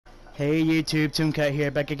Hey YouTube, Tooncat here,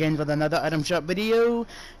 back again with another item shop video.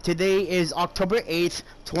 Today is October 8th,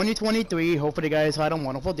 2023. Hopefully you guys had a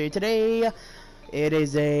wonderful day today. It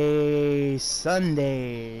is a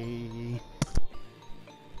Sunday.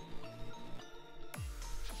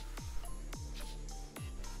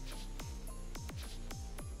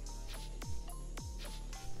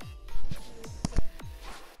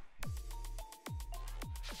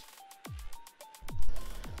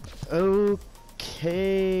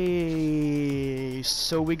 Okay,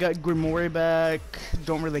 so we got Grimoire back.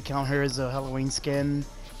 Don't really count her as a Halloween skin.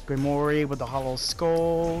 Grimoire with the hollow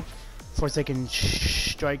skull, Forsaken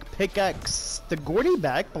Strike pickaxe, the Gordy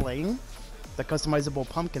back bling, the customizable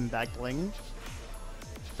pumpkin back bling.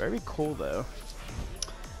 Very cool though.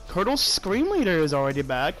 Curdle's Scream Leader is already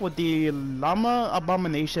back with the Llama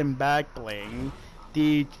Abomination back bling,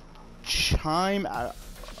 the Chime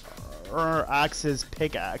Axe's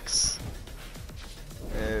pickaxe.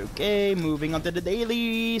 Okay, moving on to the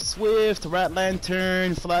daily. Swift, Rat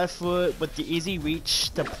Lantern, Flatfoot with the easy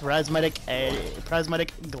reach, the prismatic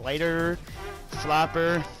glider,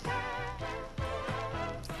 Flapper,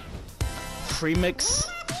 Free Mix.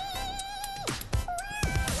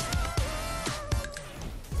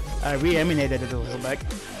 I re-eminated it a little bit.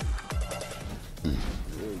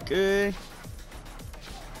 Okay.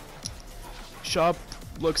 Shop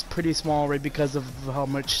looks pretty small right because of how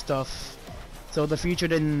much stuff. So the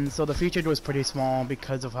featured was pretty small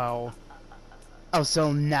because of how. Oh,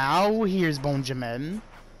 so now here's Benjamin.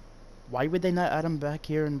 Why would they not add him back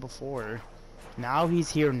here and before? Now he's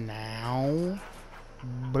here now.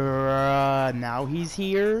 Bruh, now he's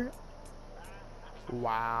here.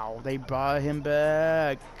 Wow, they brought him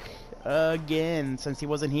back again since he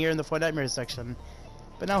wasn't here in the Fortnitemares section.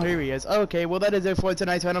 But now here he is. Okay, well that is it for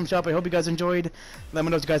tonight's item shop. I hope you guys enjoyed. Let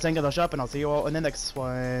me know what you guys think of the shop, and I'll see you all in the next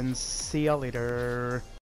one. See y'all later.